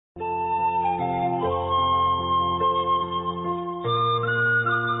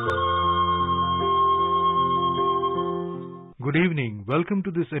Good evening. Welcome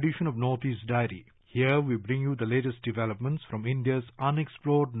to this edition of Northeast Diary. Here we bring you the latest developments from India's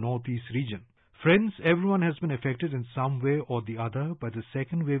unexplored Northeast region. Friends, everyone has been affected in some way or the other by the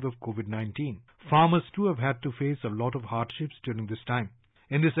second wave of COVID-19. Farmers too have had to face a lot of hardships during this time.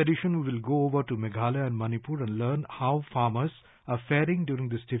 In this edition, we will go over to Meghalaya and Manipur and learn how farmers are faring during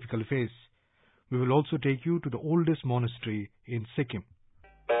this difficult phase. We will also take you to the oldest monastery in Sikkim.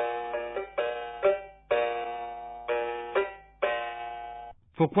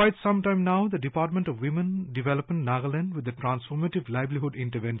 For quite some time now, the Department of Women Development Nagaland with the Transformative Livelihood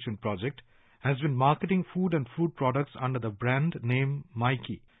Intervention Project has been marketing food and fruit products under the brand name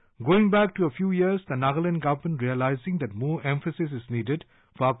Maiki. Going back to a few years, the Nagaland government, realizing that more emphasis is needed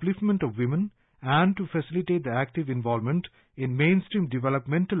for upliftment of women and to facilitate the active involvement in mainstream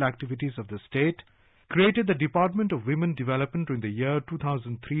developmental activities of the state, created the Department of Women Development in the year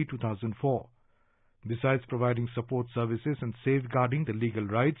 2003-2004. Besides providing support services and safeguarding the legal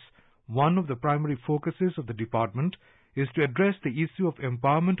rights, one of the primary focuses of the department is to address the issue of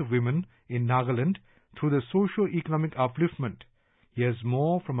empowerment of women in Nagaland through the socio-economic upliftment. Here's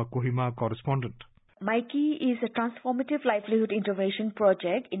more from a Kohima correspondent. Maiki is a transformative livelihood intervention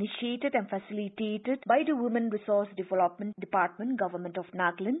project initiated and facilitated by the Women Resource Development Department, Government of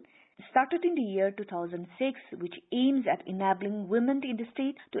Nagaland. It started in the year 2006, which aims at enabling women in the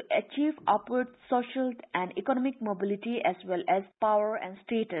state to achieve upward social and economic mobility as well as power and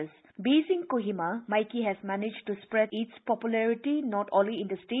status. Based in Kohima, Maiki has managed to spread its popularity not only in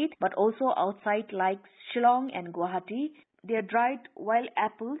the state but also outside like Shillong and Guwahati. Their dried wild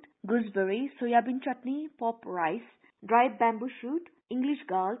apple, gooseberry, soybean chutney, pop rice, dried bamboo shoot, English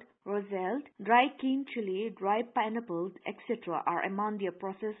gourd, roselle, dried cane chili, dried pineapple, etc. are among their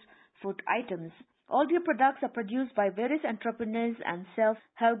processed food items. All their products are produced by various entrepreneurs and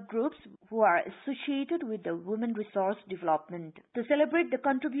self-help groups who are associated with the women resource development. To celebrate the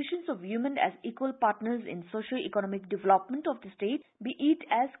contributions of women as equal partners in socio-economic development of the state, be it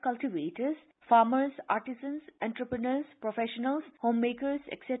as cultivators, farmers, artisans, entrepreneurs, professionals, homemakers,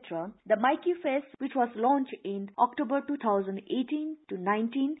 etc. The Maiki Fest, which was launched in October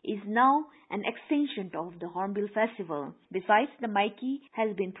 2018-19, is now an extension of the Hornbill Festival. Besides, the Maiki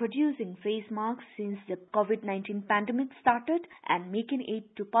has been producing face masks since the COVID-19 pandemic started and making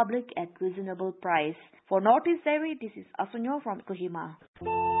it to public at reasonable price. For Northeast Diary, this is Asunyo from Kohima.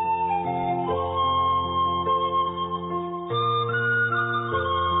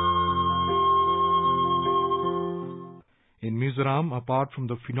 In Mizoram, apart from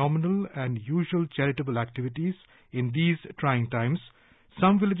the phenomenal and usual charitable activities in these trying times,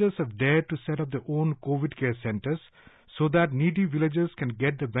 some villagers have dared to set up their own COVID care centers so that needy villagers can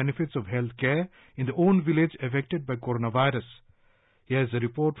get the benefits of health care in their own village affected by coronavirus. Here's a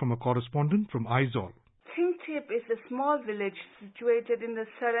report from a correspondent from Aizawl. Singtip is a small village situated in the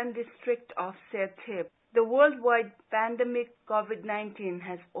southern district of Sertip. The worldwide pandemic COVID-19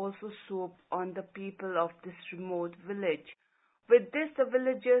 has also swooped on the people of this remote village. With this, the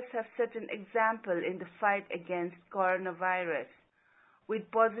villagers have set an example in the fight against coronavirus.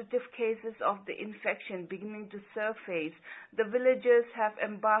 With positive cases of the infection beginning to surface, the villagers have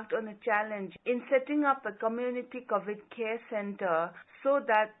embarked on a challenge in setting up a community COVID care center so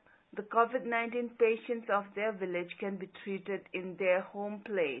that the COVID-19 patients of their village can be treated in their home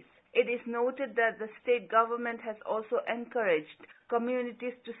place. It is noted that the state government has also encouraged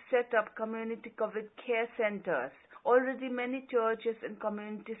communities to set up community COVID care centers. Already many churches and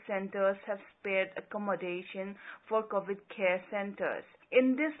community centers have spared accommodation for COVID care centers.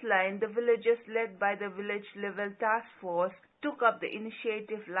 In this line, the villagers led by the village level task force took up the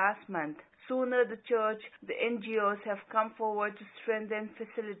initiative last month. Sooner the church, the NGOs have come forward to strengthen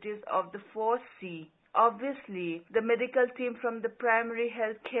facilities of the 4C. Obviously, the medical team from the primary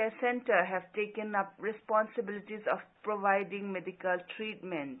health care center have taken up responsibilities of providing medical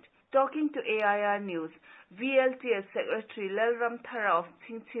treatment. Talking to AIR News, VLTS Secretary Lalram Thara of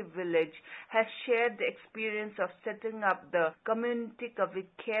Singtip village has shared the experience of setting up the community COVID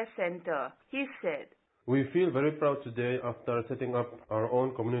care center. He said, "We feel very proud today after setting up our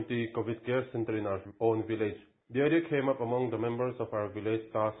own community COVID care center in our own village. The idea came up among the members of our village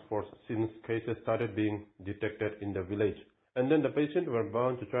task force since cases started being detected in the village. And then the patients were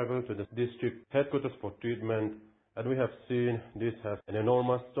bound to travel to the district headquarters for treatment, and we have seen this has an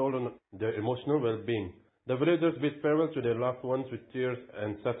enormous toll on their emotional well-being. The villagers bid farewell to their loved ones with tears,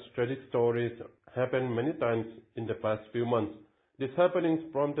 and such tragic stories happened many times in the past few months. These happenings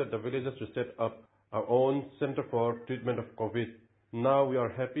prompted the villagers to set up our own center for treatment of COVID. Now we are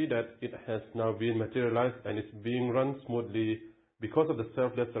happy that it has now been materialized and is being run smoothly because of the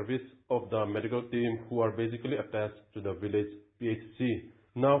selfless service of the medical team who are basically attached to the village PHC.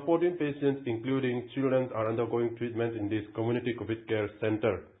 Now 14 patients, including children, are undergoing treatment in this community COVID care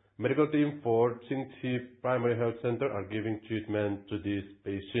center. Medical team for Chingchi Primary Health Center are giving treatment to these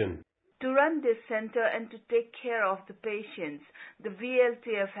patients. To run this center and to take care of the patients, the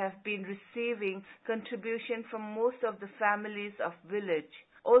VLTF have been receiving contribution from most of the families of village,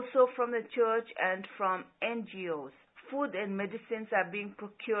 also from the church and from NGOs. Food and medicines are being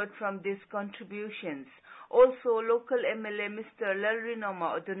procured from these contributions. Also, local MLA Mr.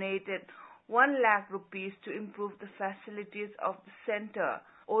 Lalrinoma donated 1 lakh rupees to improve the facilities of the center.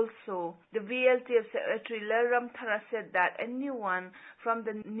 Also, the VLTF Secretary Laram Thara said that anyone from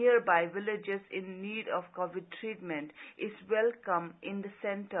the nearby villages in need of COVID treatment is welcome in the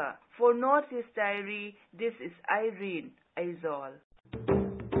center. For Northeast Diary, this is Irene Aizol.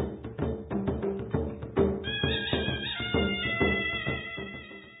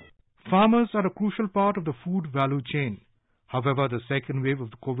 Farmers are a crucial part of the food value chain. However, the second wave of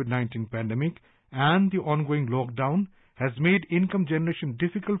the COVID-19 pandemic and the ongoing lockdown has made income generation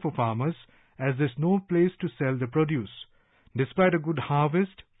difficult for farmers as there's no place to sell the produce. Despite a good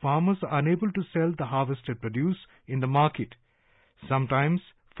harvest, farmers are unable to sell the harvested produce in the market. Sometimes,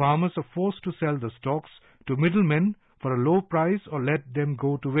 farmers are forced to sell the stocks to middlemen for a low price or let them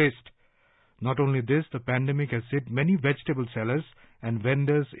go to waste. Not only this, the pandemic has hit many vegetable sellers and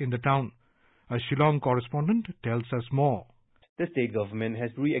vendors in the town. A Shillong correspondent tells us more. The state government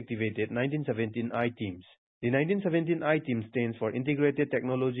has reactivated 1917 I-Teams. The 1917 I-Team stands for Integrated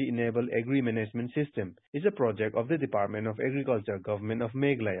Technology-Enabled Agri-Management System. It's a project of the Department of Agriculture, Government of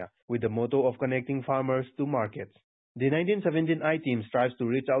Meghalaya, with the motto of connecting farmers to markets. The 1917 I-Team strives to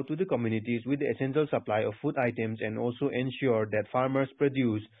reach out to the communities with the essential supply of food items and also ensure that farmers'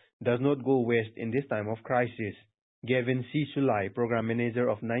 produce does not go waste in this time of crisis. Gavin C. Sulai, Program Manager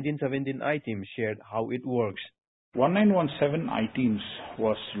of 1917 I-Team, shared how it works. 1917 I-Teams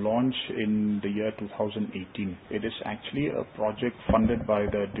was launched in the year 2018. It is actually a project funded by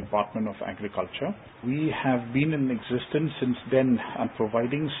the Department of Agriculture. We have been in existence since then and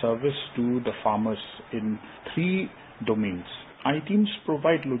providing service to the farmers in 3 domains. I-Teams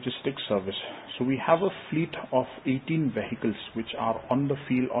provide logistics service. So we have a fleet of 18 vehicles which are on the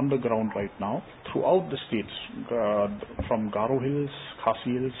field, on the ground right now throughout the states, from Garo Hills,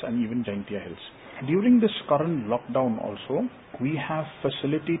 Khasi Hills and even Jaintia Hills. During this current lockdown also, we have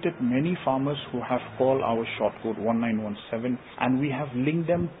facilitated many farmers who have called our short code 1917 and we have linked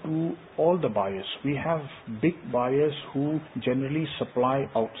them to all the buyers. We have big buyers who generally supply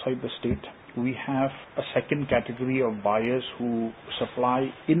outside the state. We have a second category of buyers who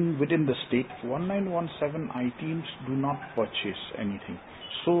supply within the state. 1917 I-Teams do not purchase anything.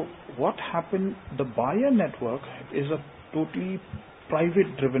 So what happened, the buyer network is a totally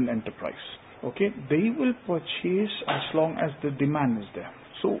private driven enterprise. Okay, they will purchase as long as the demand is there.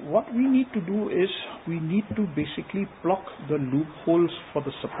 So what we need to do is we need to basically block the loopholes for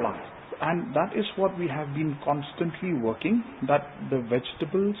the supply. And that is what we have been constantly working, that the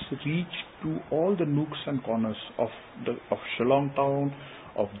vegetables reach to all the nooks and corners of Shillong town,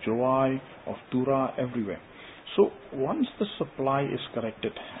 of Joai, of Tura, everywhere. So once the supply is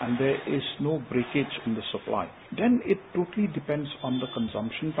corrected and there is no breakage in the supply, then it totally depends on the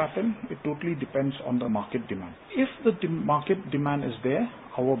consumption pattern. It totally depends on the market demand. If the market demand is there,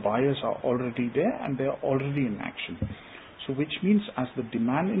 our buyers are already there and they are already in action. So which means as the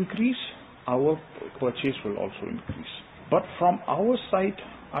demand increase, our purchase will also increase. But from our side,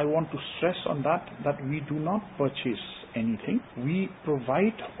 I want to stress on that we do not purchase anything. We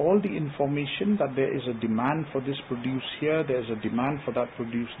provide all the information that there is a demand for this produce here, there is a demand for that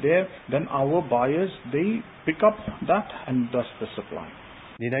produce there. Then our buyers, they pick up that and thus the supply.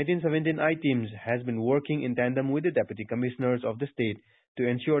 The 1917 I-Teams has been working in tandem with the Deputy Commissioners of the state to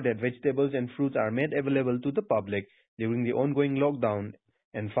ensure that vegetables and fruits are made available to the public during the ongoing lockdown,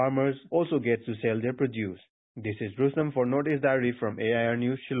 and farmers also get to sell their produce. This is Rustam for Northeast Diary from AIR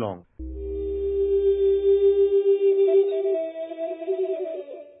News, Shillong.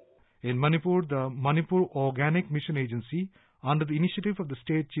 In Manipur, the Manipur Organic Mission Agency, under the initiative of the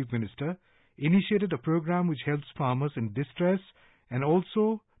State Chief Minister, initiated a program which helps farmers in distress and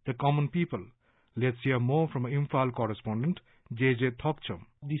also the common people. Let's hear more from an Imphal correspondent, JJ Thokcham.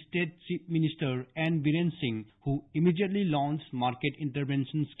 The State Chief Minister N. Biren Singh, who immediately launched Market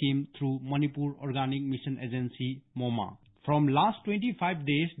Intervention Scheme through Manipur Organic Mission Agency, MOMA. From last 25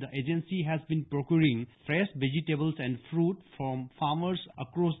 days, the agency has been procuring fresh vegetables and fruit from farmers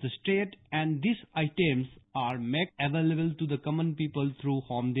across the state, and these items are made available to the common people through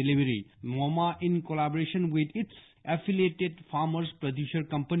home delivery. MoMA, in collaboration with its affiliated farmers, producer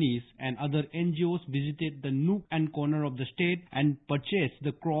companies and other NGOs, visited the nook and corner of the state and purchased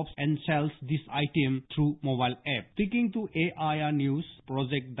the crops and sells this item through mobile app. Speaking to AIR News,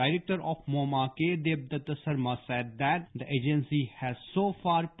 Project Director of MoMA, K. Devdatta Sharma, said that the agency has so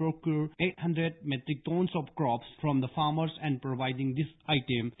far procured 800 metric tons of crops from the farmers and providing this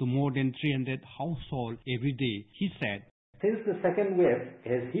item to more than 300 households every day. He said, since the second wave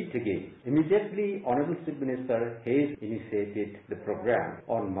has hit again, immediately Honorable Chief Minister has initiated the program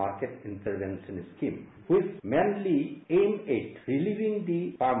on market intervention scheme, which mainly aim at relieving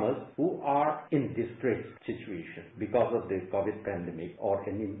the farmers who are in distressed situation because of the COVID pandemic or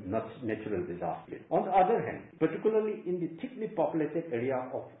any natural disaster. On the other hand, particularly in the thickly populated area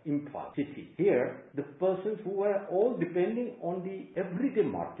of Imphal city, here the persons who were all depending on the everyday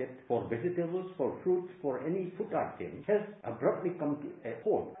market for vegetables, for fruits, for any food item has abruptly come to a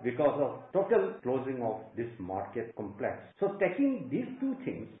halt because of total closing of this market complex. So taking these two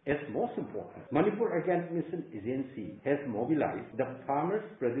things as most important, Manipur Organic Mission Agency has mobilized the farmers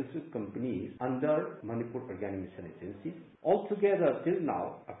producer companies under Manipur Organic Mission Agency. Altogether till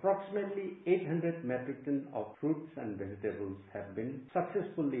now, approximately 800 metric tons of fruits and vegetables have been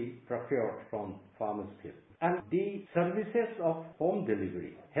successfully procured from farmers' fields. And the services of home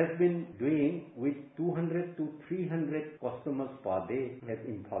delivery has been doing with 200 to 300 customers per day at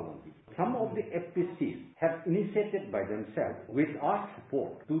Imphal only. Some of the FPCs have initiated by themselves with our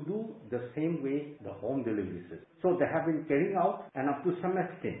support to do the same way the home delivery system. So they have been carrying out, and up to some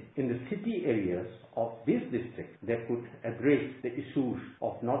extent in the city areas of this district, they could address the issues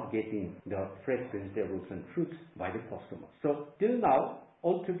of not getting the fresh vegetables and fruits by the customers. So till now,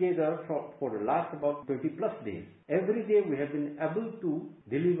 altogether, for the last about 20 plus days, every day we have been able to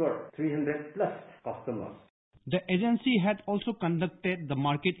deliver 300 plus customers. The agency had also conducted the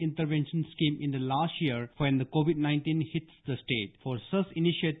market intervention scheme in the last year when the COVID-19 hit the state. For such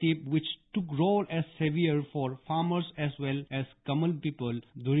initiative, which took role as savior for farmers as well as common people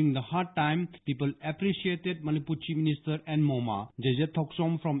during the hard time, people appreciated Manipur Chief Minister and MoMA. Jajat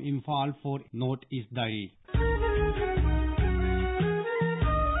Thoksom from Imphal for North East Diary.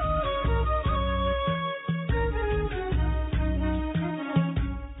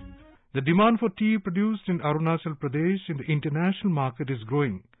 The demand for tea produced in Arunachal Pradesh in the international market is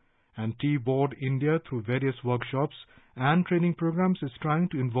growing, and Tea Board India, through various workshops and training programs, is trying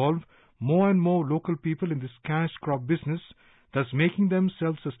to involve more and more local people in this cash crop business, thus making them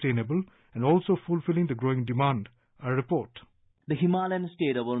self-sustainable and also fulfilling the growing demand. A report. The Himalayan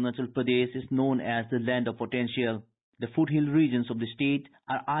state of Arunachal Pradesh is known as the land of potential. The foothill regions of the state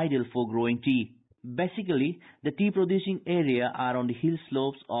are ideal for growing tea. Basically, the tea-producing area are on the hill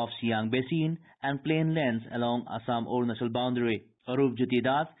slopes of Siang Basin and plain lands along Assam-Arunachal boundary. Arup Jyoti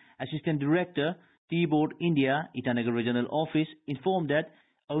Das, Assistant Director, Tea Board India, Itanagar Regional Office, informed that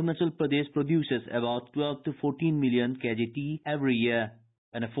Arunachal Pradesh produces about 12 to 14 million kg tea every year,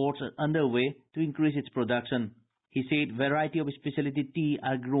 and efforts are underway to increase its production. He said variety of specialty tea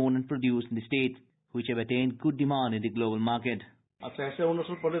are grown and produced in the state, which have attained good demand in the global market. अच्छा, ऐसे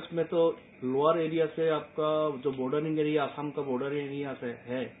अरुणाचल प्रदेश में तो lower area से आपका जो bordering area Assam का border area से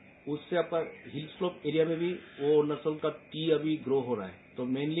है, उससे आपका हिल स्लोप एरिया में भी वो अरुणाचल का टी अभी ग्रो हो रहा है. तो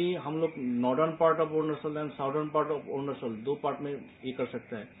मेनली हम लोग northern part of Arunachal and southern part of Arunachal दो पार्ट में ये कर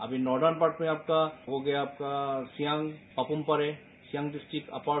सकते हैं. अभी नॉर्दर्न पार्ट में आपका हो गया आपका सियांग पापुमपारे, सियांग डिस्ट्रिक्ट,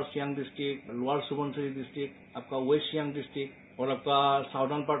 अपर Siang district, lower Subansiri district, आपका वेस्ट सियांग डिस्ट्रिक्ट, और आपका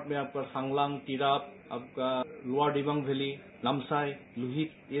साउदर्न पार्ट में आपका सांगलांग, तिराप, आपका लोअर दिबांग वैली, नामसाई,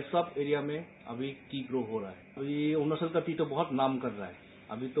 लुहित, ये सब एरिया में अभी टी ग्रो हो रहा है. अभी अरुणाचल का टी तो बहुत नाम कर रहा है.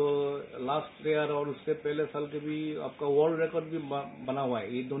 अभी तो लास्ट ईयर और उससे पहले साल के भी आपका वर्ल्ड रिकॉर्ड भी बना हुआ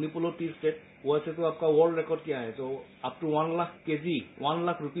है. ये दोनीपोलो टी स्टेट वैसे तो आपका वर्ल्ड रिकॉर्ड क्या है, तो up to 1 lakh KG, 1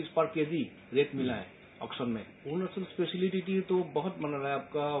 lakh rupees per KG rate मिला है ऑक्शन में. अरुणाचल स्पेशलिटी टी तो बहुत बन रहा है.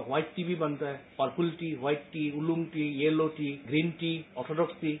 आपका व्हाइट टी भी बनता है, purple T, white T, उलूंग T, yellow T, green tea,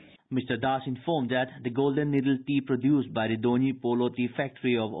 Orthodox T. Mr. Das informed that the golden needle tea produced by the Doni Polo Tea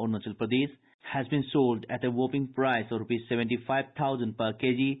Factory of Arunachal Pradesh has been sold at a whopping price of Rs 75,000 per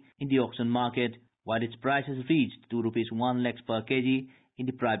kg in the auction market, while its price has reached to Rs 1 lakhs per kg in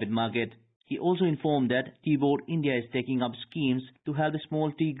the private market. He also informed that Tea Board India is taking up schemes to help the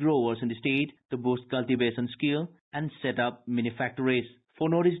small tea growers in the state to boost cultivation skill and set up mini factories. For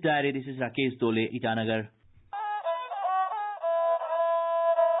Northeast Diary, this is Rakesh Dole, Itanagar.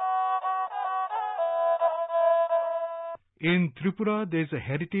 In Tripura, there is a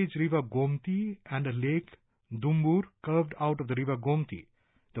heritage river Gomti and a lake Dumbur carved out of the river Gomti.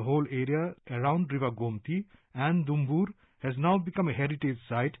 The whole area around River Gomti and Dumbur has now become a heritage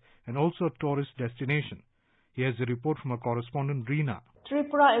site and also a tourist destination. Here's a report from our correspondent Reena.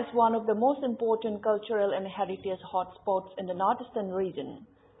 Tripura is one of the most important cultural and heritage hotspots in the northeastern region.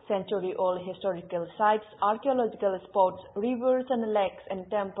 Century-old historical sites, archaeological spots, rivers and lakes and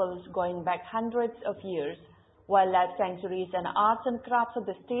temples going back hundreds of years, wildlife sanctuaries and arts and crafts of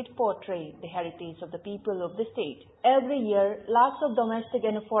the state portray the heritage of the people of the state. Every year, lakhs of domestic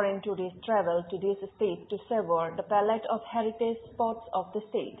and foreign tourists travel to this state to savor the palette of heritage spots of the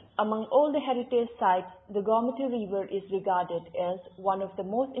state. Among all the heritage sites, the Gomti River is regarded as one of the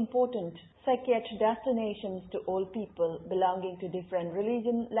most important sacred destinations to all people belonging to different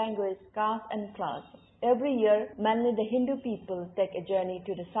religion, language, caste and class. Every year, mainly the Hindu people take a journey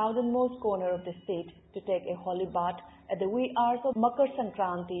to the southernmost corner of the state to take a holy bath at the wee hours of Makar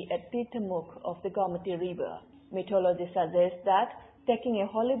Sankranti at Tirthamukh of the Gomti River. Mythology suggests that taking a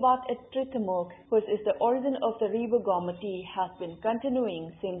holy bath at Tirthamukh, which is the origin of the river Gomti, has been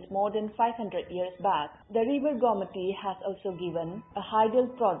continuing since more than 500 years back. The river Gomti has also given a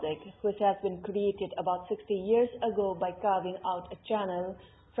hydel project which has been created about 60 years ago by carving out a channel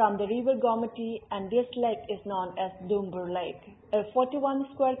from the river Gomti, and this lake is known as Dumbur Lake. A 41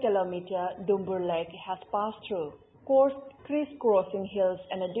 square kilometer Dumbur Lake has passed through coarse, crisscrossing hills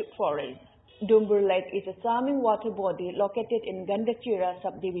and a deep forest. Dumbur Lake is a charming water body located in Gandachira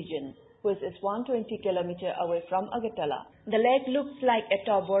subdivision, which is 120 kilometers away from Agartala. The lake looks like a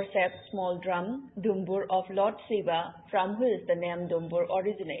tabor-shaped small drum, Dumbur of Lord Shiva, from which the name Dumbur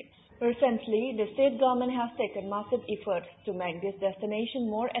originates. Recently, the state government has taken massive efforts to make this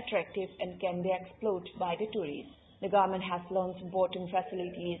destination more attractive and can be explored by the tourists. The government has launched boating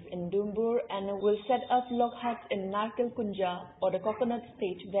facilities in Dumbur and will set up log huts in Narkal Kunja or the Coconut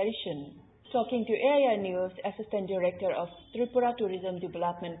State very soon. Talking to AIR News, Assistant Director of Tripura Tourism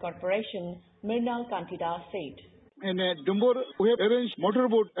Development Corporation, Mrinal Kantida said, In Dumbur, we have arranged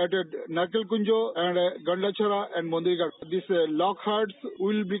motorboat at Narkal Kunjo and Gandachara and Mondrigarh. These log huts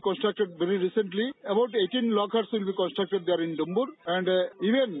will be constructed very recently. About 18 log huts will be constructed there in Dumbur. And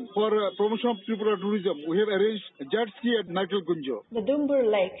even for promotion of Tripura tourism, we have arranged jet ski at Narkal Kunjo. The Dumbur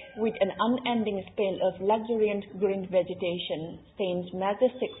Lake, with an unending span of luxuriant green vegetation, stands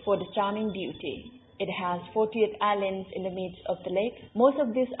majestic for the charming beauty. It has 48 islands in the midst of the lake. Most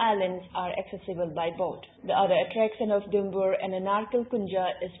of these islands are accessible by boat. The other attraction of Dumbur and Narkal Kunja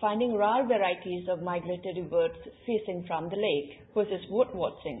is finding rare varieties of migratory birds fishing from the lake, which is worth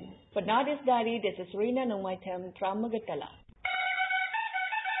watching. For Northeast Diary, this is Reena Numaitam from Agartala.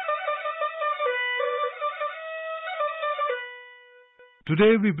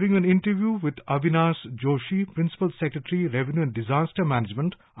 Today we bring an interview with Avinash Joshi, Principal Secretary, Revenue and Disaster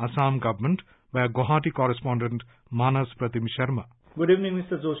Management, Assam Government, by our Guwahati correspondent Manas Pratim Sharma. Good evening,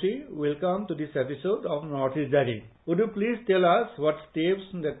 Mr. Joshi. Welcome to this episode of Northeast Diary. Would you please tell us what steps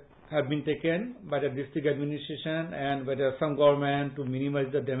that have been taken by the district administration and by the Assam government to minimize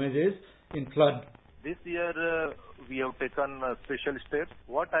the damages in flood? This year we have taken special steps.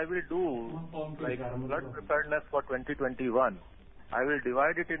 What I will do, like flood preparedness for 2021, I will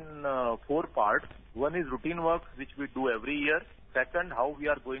divide it in 4 parts. One is routine work, which we do every year. Second, how we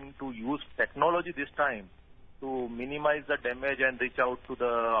are going to use technology this time to minimize the damage and reach out to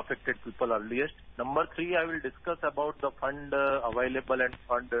the affected people earliest. Number 3, I will discuss about the fund available and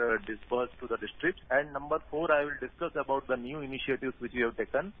fund disbursed to the districts. And number 4, I will discuss about the new initiatives which we have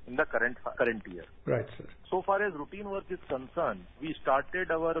taken in the current year. Right, sir. So far as routine work is concerned, we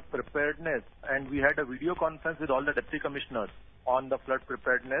started our preparedness and we had a video conference with all the deputy commissioners on the flood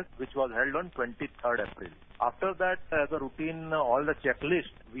preparedness, which was held on 23rd April. After that, as a routine, all the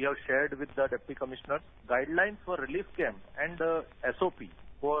checklist we have shared with the deputy commissioners, guidelines for relief camp and SOP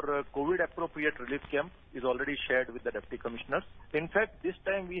for COVID appropriate relief camp is already shared with the deputy commissioners. In fact, this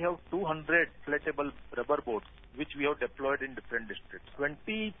time we have 200 inflatable rubber boats which we have deployed in different districts.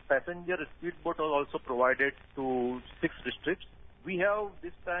 20 passenger speedboat was also provided to 6 districts. We have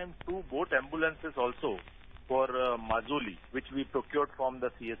this time 2 boat ambulances also for Majuli, which we procured from the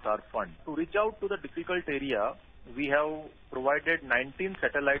CSR fund. To reach out to the difficult area, we have provided 19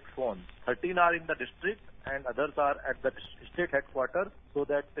 satellite phones. 13 are in the district and others are at the state headquarters, so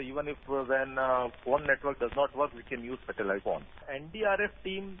that even if when phone network does not work, we can use satellite phones. NDRF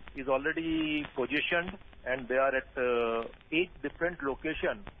team is already positioned and they are at 8 different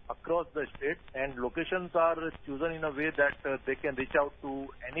locations across the state, and locations are chosen in a way that they can reach out to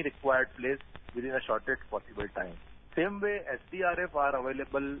any required place within a shortest possible time. Same way, SDRF are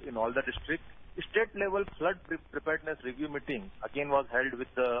available in all the districts. State level flood preparedness review meeting again was held with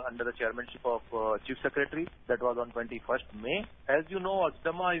under the chairmanship of Chief Secretary. That was on 21st May. As you know,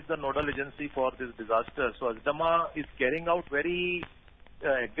 ASDAMA is the nodal agency for this disaster. So ASDAMA is carrying out very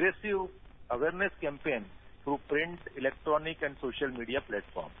aggressive awareness campaign through print, electronic and social media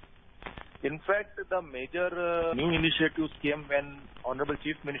platforms. In fact, the major new initiatives came when Honorable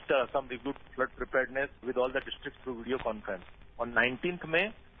Chief Minister Assam reviewed flood preparedness with all the districts through video conference on 19th May,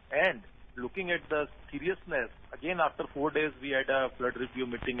 and looking at the seriousness, again after 4 days we had a flood review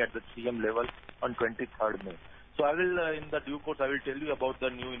meeting at the CM level on 23rd May. So I will, in the due course, I will tell you about the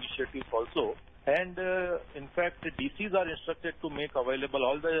new initiatives also. And in fact, the DCs are instructed to make available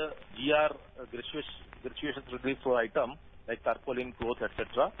all the GR gratuitous relief item like tarpaulin, cloth,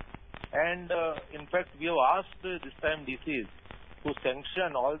 etc. And in fact, we have asked this time DCs to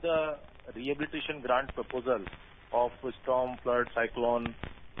sanction all the rehabilitation grant proposal of storm, flood, cyclone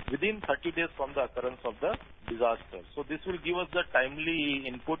within 30 days from the occurrence of the disaster. So this will give us the timely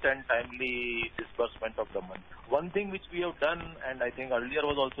input and timely disbursement of the money. One thing which we have done, and I think earlier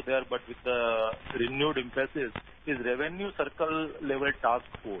was also there, but with the renewed emphasis, is revenue circle level task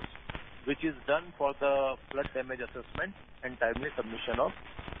force, which is done for the flood damage assessment and timely submission of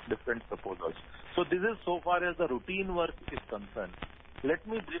different proposals. So this is so far as the routine work is concerned. Let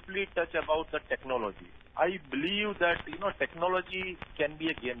me briefly touch about the technology. I believe that technology can be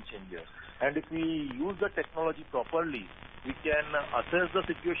a game changer, and if we use the technology properly, we can assess the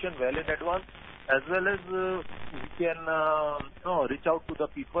situation well in advance, as well as we can reach out to the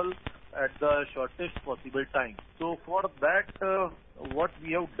people at the shortest possible time. So for that, what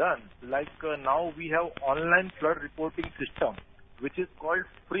we have done, like now we have online flood reporting system, which is called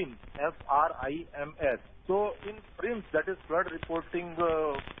FRIMS, FRIMS. So in FRIMS, that is Flood Reporting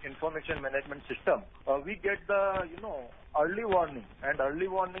Information Management System, we get the early warning, and early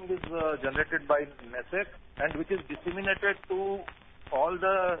warning is generated by NESEC, and which is disseminated to all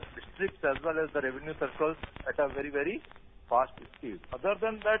the districts as well as the revenue circles at a very, very fast speed. Other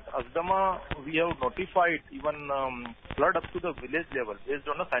than that, ASDAMA, we have notified even flood up to the village level based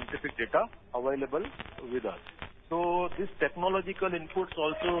on the scientific data available with us. So these technological inputs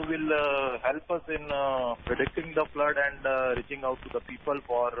also will help us in predicting the flood and reaching out to the people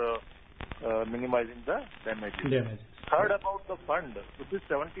for minimizing the damages. Third, about the fund, rupees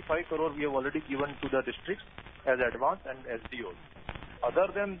 75 crore we have already given to the districts as advance and SDOs. Other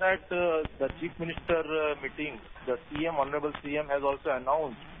than that, the Chief Minister meeting, the CM, Honorable CM has also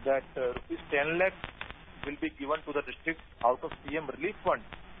announced that rupees 10 lakhs will be given to the districts out of CM Relief Fund,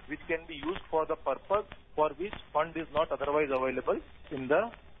 which can be used for the purpose for which fund is not otherwise available in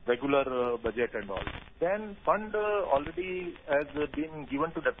the regular budget and all. Then fund already has been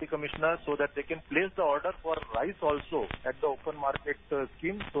given to Deputy Commissioner so that they can place the order for rice also at the open market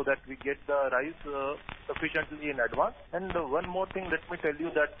scheme, so that we get the rice sufficiently in advance. And one more thing, let me tell you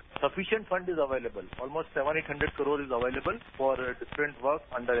that sufficient fund is available. Almost 700-800 crore is available for different work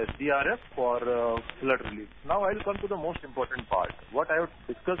under SDRF for flood relief. Now I will come to the most important part. What I have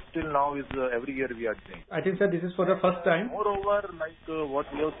discussed till now is every year we are doing. I think, sir, this is for the first time. Moreover, like what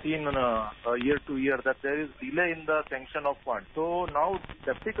we have seen year to year, that there is delay in the sanction of funds. So now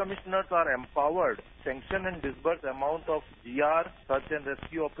Deputy Commissioners are empowered sanction and disburse amount of GR, search and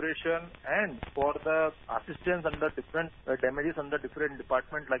rescue operation, and for the assistance under different damages under different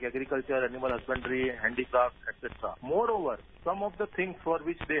departments like agriculture, animal husbandry, handicraft, etc. Moreover, some of the things for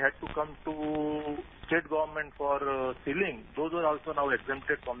which they had to come to state government for sealing, those are also now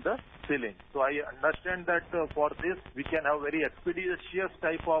exempted from the sealing. So I understand that for this we can have very expeditious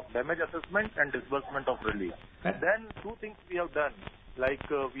type of damage assessment and disbursement of relief. And then two things we have done. Like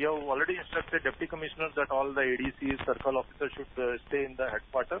we have already instructed Deputy Commissioners that all the ADCs, circle officers should stay in the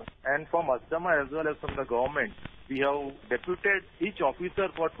headquarters. And from ASDAMA as well as from the government, we have deputed each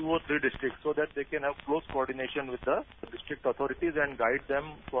officer for 2 or 3 districts so that they can have close coordination with the district authorities and guide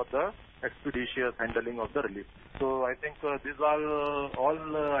them for the expeditious handling of the relief. So I think these are all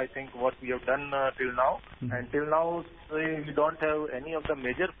I think what we have done till now. And till now we don't have any of the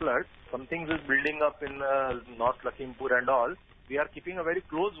major floods. Some things is building up in North Lakhimpur and all. We are keeping a very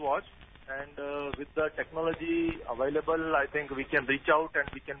close watch, and with the technology available, I think we can reach out and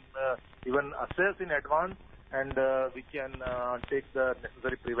we can even assess in advance, and we can take the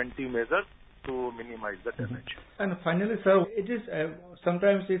necessary preventive measures to minimize the damage. And finally, sir, it is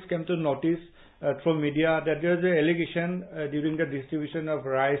sometimes it comes to notice through media that there is an allegation during the distribution of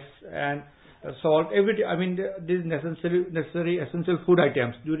rice and salt, everything. I mean, these necessary essential food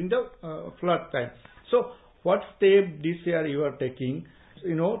items during the flood time. So, what step this year you are taking,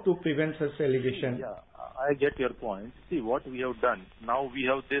 to prevent such allegation? Yeah, I get your point. See, what we have done, now we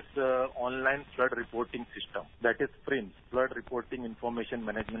have this online flood reporting system, that is FRIMS, Flood Reporting Information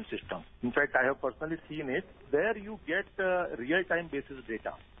Management System. In fact, I have personally seen it. There you get real-time basis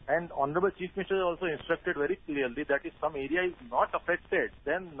data. And Honorable Chief Minister also instructed very clearly that if some area is not affected,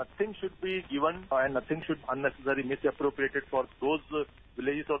 then nothing should be given and nothing should unnecessarily misappropriated for those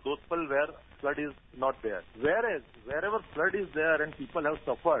villages or those people where flood is not there. Whereas, wherever flood is there and people have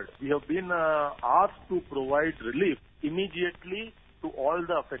suffered, we have been asked to provide relief immediately to all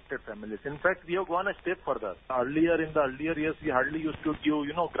the affected families. In fact, we have gone a step further. Earlier, in the earlier years, we hardly used to give,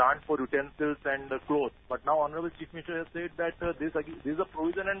 grant for utensils and clothes. But now, Honorable Chief Minister has said that this is a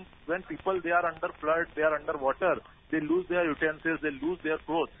provision, and when people, they are under flood, they are under water, they lose their utensils, they lose their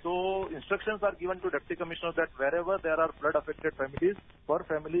clothes. So, instructions are given to Deputy Commissioner that wherever there are flood-affected families, per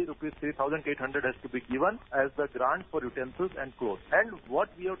family, rupees 3,800 has to be given as the grant for utensils and clothes. And what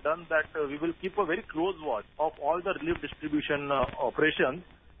we have done that we will keep a very close watch of all the relief distribution operations,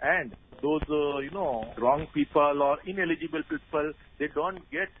 and those, wrong people or ineligible people, they don't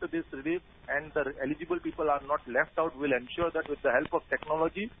get this relief, and the eligible people are not left out. We'll ensure that with the help of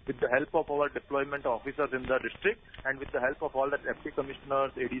technology, with the help of our deployment officers in the district, and with the help of all the deputy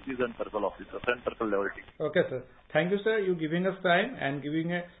commissioners, ADCs and circle officers and circle level teams. Okay, sir. Thank you, sir. You giving us time and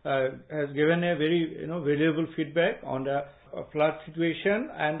has given a very valuable feedback on the flood situation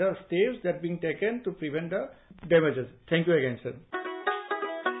and the steps that being taken to prevent the damages. Thank you again, sir.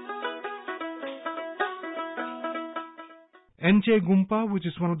 Enche Gumpa, which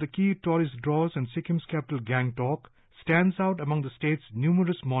is one of the key tourist draws in Sikkim's capital Gangtok, stands out among the state's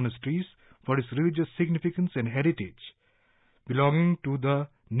numerous monasteries for its religious significance and heritage. Belonging to the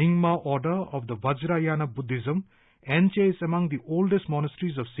Nyingma order of the Vajrayana Buddhism, Enche is among the oldest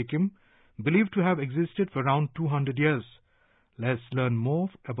monasteries of Sikkim, believed to have existed for around 200 years. Let's learn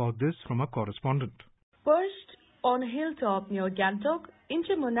more about this from our correspondent. Perched on a hilltop near Gangtok,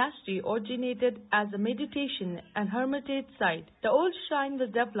 Enche Monastery originated as a meditation and hermitage site. The old shrine was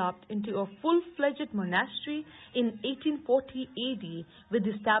developed into a full-fledged monastery in 1840 AD with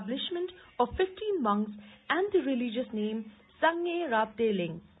the establishment of 15 monks and the religious name Sangye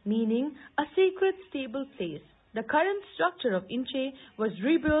Rapdeling, meaning a sacred stable place. The current structure of Enche was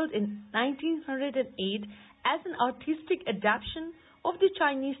rebuilt in 1908 as an artistic adaptation of the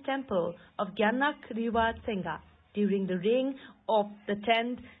Chinese temple of Gyanak Riwa Tsenga during the reign of the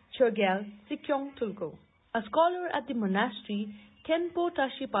 10th Chogyal Sikyong Tulgo. A scholar at the monastery, Khenpo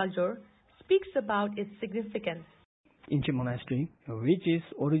Tashi Paljor, speaks about its significance. Enche Monastery, which is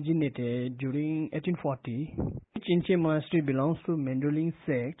originated during 1840, Enche Monastery belongs to Mandolin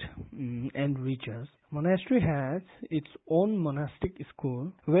sect and rituals. Monastery has its own monastic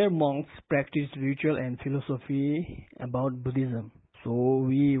school where monks practice ritual and philosophy about Buddhism. So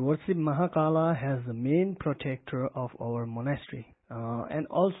we worship Mahakala as the main protector of our monastery. And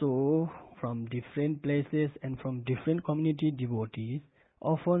also from different places and from different community devotees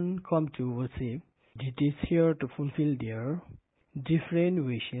often come to worship deities here to fulfill their different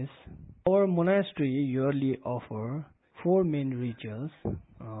wishes. Our monastery yearly offer 4 main rituals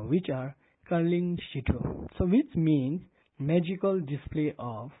which are Karling Shito, so which means magical display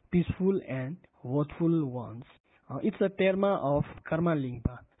of peaceful and worthful ones. It's a terma of Karma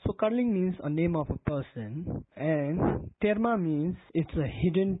Lingpa. So Karling means a name of a person, and terma means it's a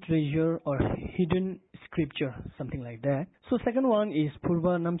hidden treasure or hidden scripture, something like that. So second one is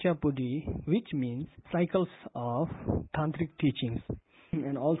Purva Namcha Pudi, which means cycles of tantric teachings.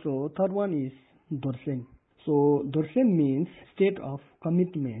 And also third one is Dorsen. So Dorsen means state of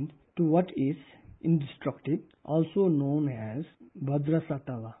commitment to what is indestructible, also known as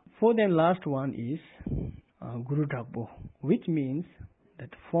Vajrasatava. Fourth and last one is Guru Dhappo, which means that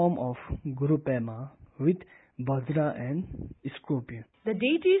form of Guru Pema with Vajra and Scorpion. The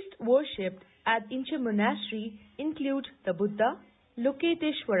deities worshipped at Enche Monastery include the Buddha,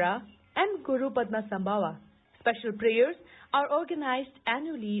 Loketeshwara and Guru Padmasambhava. Special prayers are organized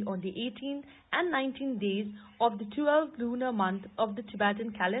annually on the 18th and 19th days of the 12th lunar month of the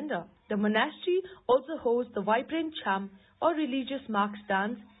Tibetan calendar. The monastery also hosts the vibrant cham or religious marks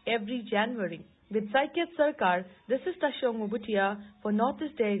dance every January. With Saikyat Sarkar, this is Tashong Mubutia for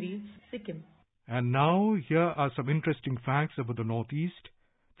Northeast Dairy, Sikkim. And now, here are some interesting facts about the Northeast.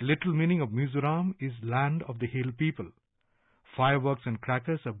 The literal meaning of Mizoram is land of the hill people. Fireworks and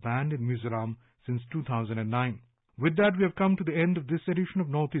crackers are banned in Mizoram since 2009. With that, we have come to the end of this edition of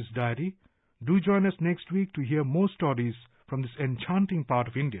Northeast Diary. Do join us next week to hear more stories from this enchanting part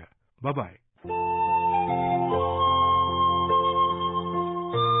of India. Bye-bye.